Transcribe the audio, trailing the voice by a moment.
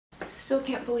Still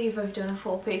can't believe I've done a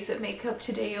full face of makeup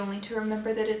today only to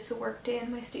remember that it's a work day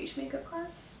in my stage makeup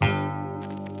class.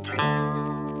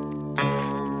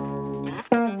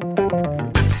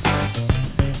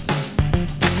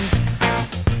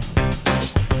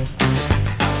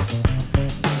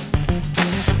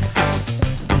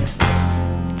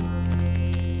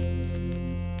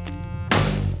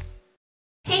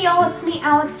 Hey y'all, it's me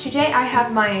Alex. Today I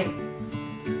have my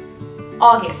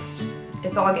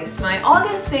my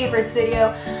August favorites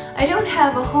video. I don't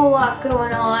have a whole lot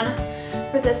going on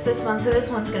for this month, so this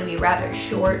one's gonna be rather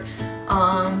short.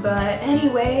 But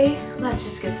anyway, let's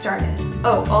just get started.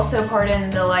 Oh, also pardon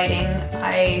the lighting.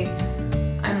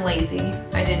 I'm lazy.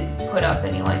 I didn't put up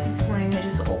any lights this morning. I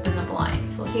just opened the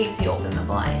blinds. Well, Casey opened the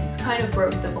blinds. Kind of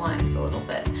broke the blinds a little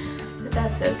bit, but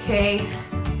that's okay.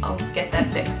 I'll get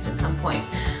that fixed at some point.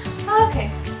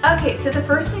 Okay, so the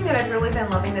first thing that I've really been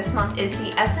loving this month is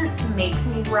the Essence Make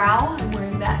Me Brow. I'm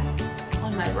wearing that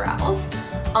on my brows.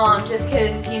 Just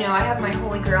because, you know, I have my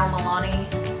Holy Grail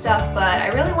Milani stuff, but I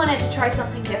really wanted to try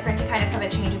something different to kind of have a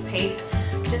change of pace.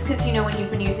 Just because, you know, when you've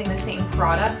been using the same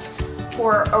product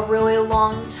for a really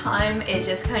long time, it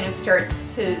just kind of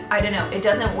starts to, I don't know, it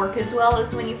doesn't work as well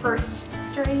as when you first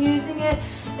started using it,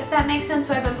 if that makes sense.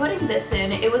 So I've been putting this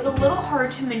in. It was a little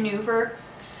hard to maneuver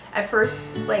at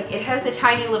first. Like, it has a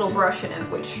tiny little brush in it,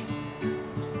 which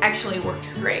actually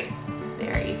works great.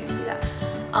 There, you can see that.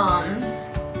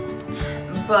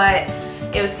 But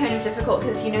it was kind of difficult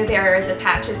because, you know, there are the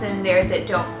patches in there that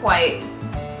don't quite,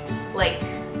 like,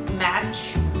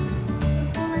 match,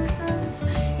 if that makes sense.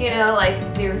 You know, like,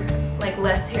 they're, like,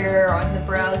 less hair on the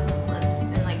brows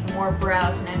and like, more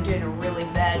brows, and I'm doing a really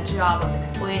bad job of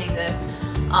explaining this.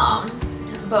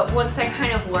 But once I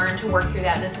kind of learned to work through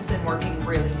that, this has been working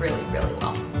really, really, really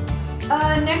well.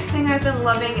 Next thing I've been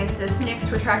loving is this NYX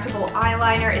Retractable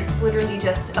Eyeliner. It's literally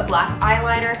just a black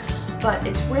eyeliner, but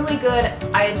it's really good.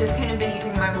 I had just kind of been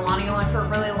using my Milani one for a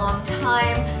really long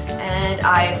time, and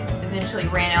I eventually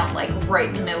ran out like right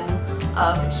in the middle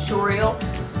of a tutorial.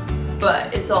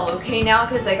 But it's all okay now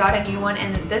because I got a new one,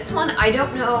 and this one, I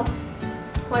don't know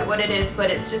quite what it is, but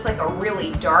it's just like a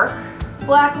really dark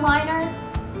black liner.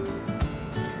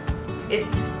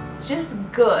 It's just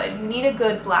good. You need a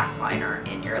good black liner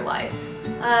in your life.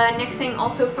 Next thing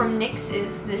also from NYX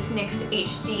is this NYX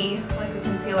HD Liquid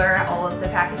Concealer. All of the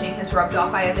packaging has rubbed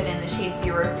off. I have it in the shade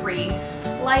 03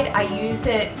 Light. I use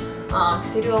it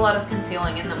because I do a lot of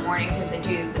concealing in the morning because I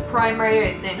do the primer,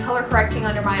 then color correcting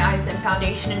under my eyes, then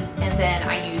foundation, and then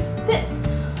I use this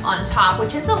on top,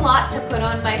 which is a lot to put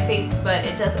on my face, but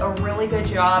it does a really good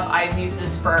job. I've used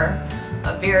this for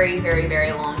a very, very,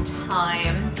 very long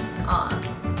time.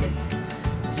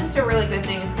 It's just a really good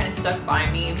thing. It's kind of stuck by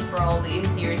me for all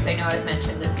these years. I know I've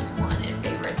mentioned this one in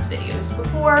favorites videos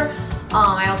before.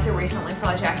 I also recently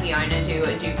saw Jackie Aina do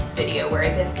a dupes video where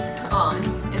this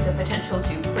is a potential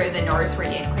dupe for the NARS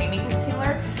Radiant Creamy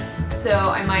Concealer. So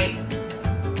I might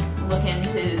look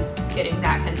into getting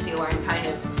that concealer and kind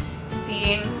of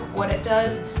seeing what it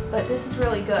does, but this is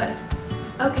really good.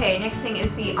 Okay, next thing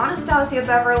is the Anastasia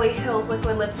Beverly Hills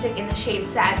Liquid Lipstick in the shade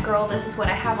Sad Girl. This is what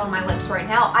I have on my lips right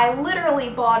now. I literally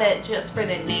bought it just for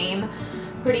the name,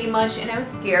 pretty much, and I was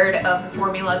scared of the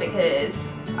formula because,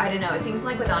 I don't know, it seems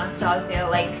like with Anastasia,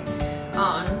 like,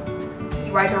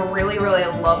 you either really, really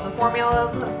love the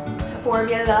formula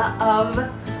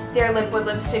of their liquid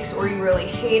lipsticks or you really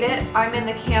hate it. I'm in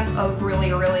the camp of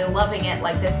really, really loving it.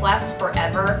 Like, this lasts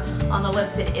forever on the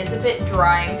lips. It is a bit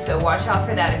drying, so watch out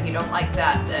for that. If you don't like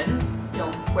that, then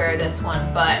don't wear this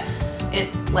one. But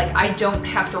it, like, I don't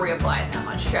have to reapply it that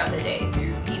much throughout the day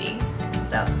through eating and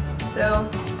stuff. So,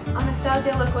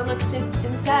 Anastasia liquid lipstick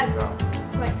in Sad Girl,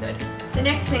 quite good. The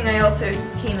next thing I also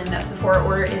came in that Sephora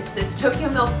order, it's this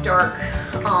TokyoMilk Dark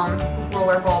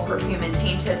Rollerball Perfume in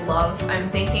Tainted Love. I'm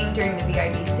thinking during the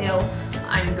VIB sale,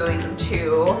 I'm going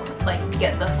to like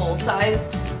get the full size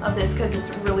of this because it's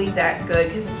really that good,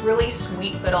 because it's really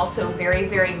sweet but also very,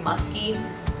 very musky.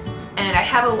 And I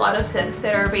have a lot of scents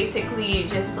that are basically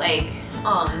just like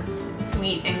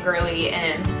sweet and girly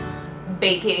and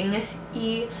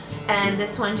baking-y, and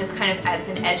this one just kind of adds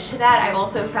an edge to that. I've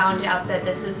also found out that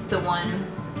this is the one,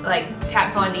 like,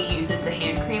 Kat Von D uses a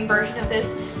hand cream version of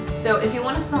this. So if you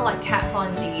want to smell like Kat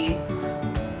Von D,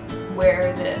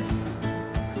 wear this.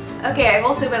 Okay, I've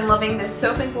also been loving this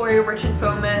Soap & Glory Rich and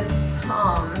Foamous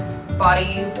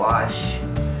body wash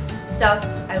stuff.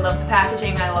 I love the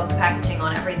packaging. I love the packaging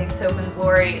on everything Soap &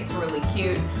 Glory. It's really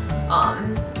cute.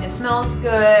 It smells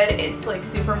good. It's like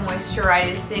super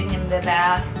moisturizing in the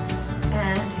bath,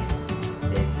 and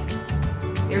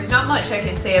there's not much I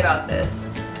can say about this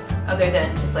other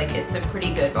than just like it's a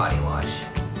pretty good body wash.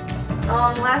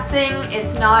 Last thing,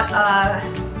 it's not a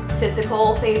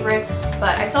physical favorite,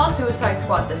 but I saw Suicide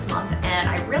Squad this month, and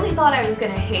I really thought I was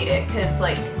gonna hate it, because,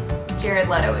 like, Jared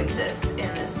Leto exists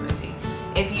in this movie.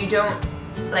 If you don't,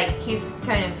 like, he's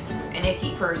kind of an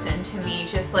icky person to me,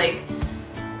 just like,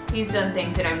 he's done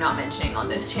things that I'm not mentioning on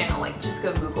this channel, like, just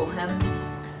go Google him,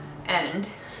 and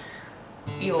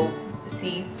you'll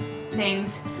see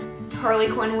things.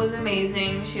 Harley Quinn was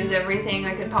amazing, she was everything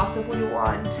I could possibly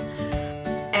want.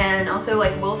 And also,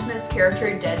 like, Will Smith's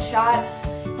character, Deadshot,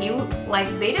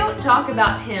 they don't talk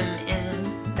about him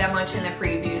that much in the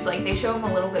previews. Like, they show him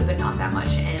a little bit, but not that much,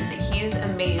 and he's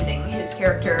amazing. His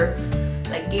character,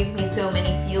 like, gave me so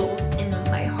many feels in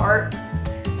my heart,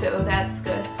 so that's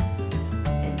good.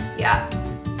 And yeah,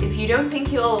 if you don't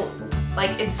think you'll,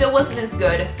 like, it still wasn't as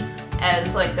good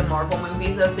as, like, the Marvel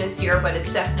movies of this year, but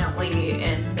it's definitely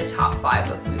in the top 5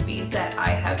 of movies that I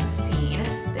have seen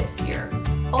this year.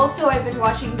 Also, I've been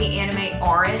watching the anime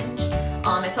Orange.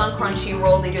 It's on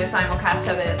Crunchyroll. They do a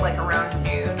simulcast of it, like, around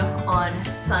noon on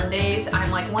Sundays.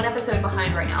 I'm, like, 1 episode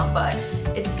behind right now, but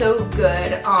it's so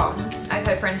good. I've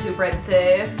had friends who've read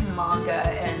the manga,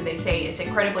 and they say it's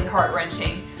incredibly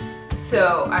heart-wrenching.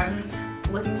 So I'm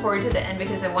looking forward to the end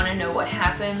because I want to know what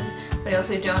happens, but I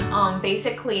also don't.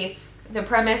 Basically, the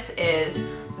premise is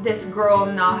this girl,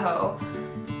 Naho,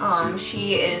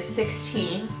 she is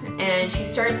 16, and she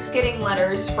starts getting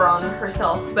letters from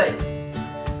herself, but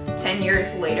 10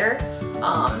 years later,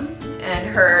 and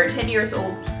her 10 years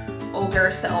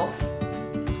older self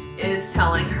is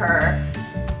telling her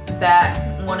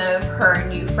that one of her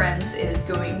new friends is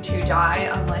going to die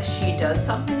unless she does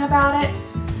something about it.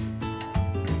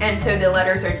 And so the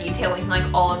letters are detailing, like,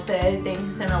 all of the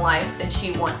things in the life that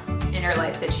she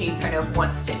kind of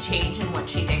wants to change, and what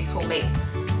she thinks will make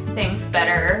things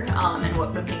better, and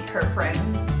what would make her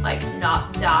friend, like,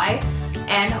 not die.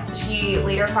 And she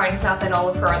later finds out that all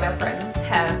of her other friends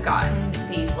have gotten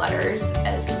these letters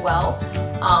as well.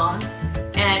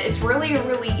 And it's really,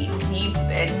 really deep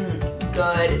and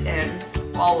good and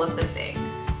all of the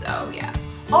things, so yeah.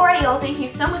 Alright y'all, thank you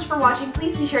so much for watching.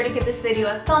 Please be sure to give this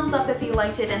video a thumbs up if you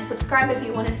liked it, and subscribe if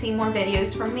you want to see more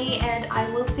videos from me, and I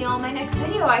will see you on my next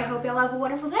video. I hope y'all have a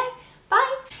wonderful day.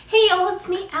 Bye! Hey y'all, it's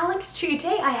me, Alex.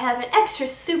 Today I have an extra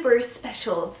super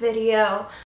special video.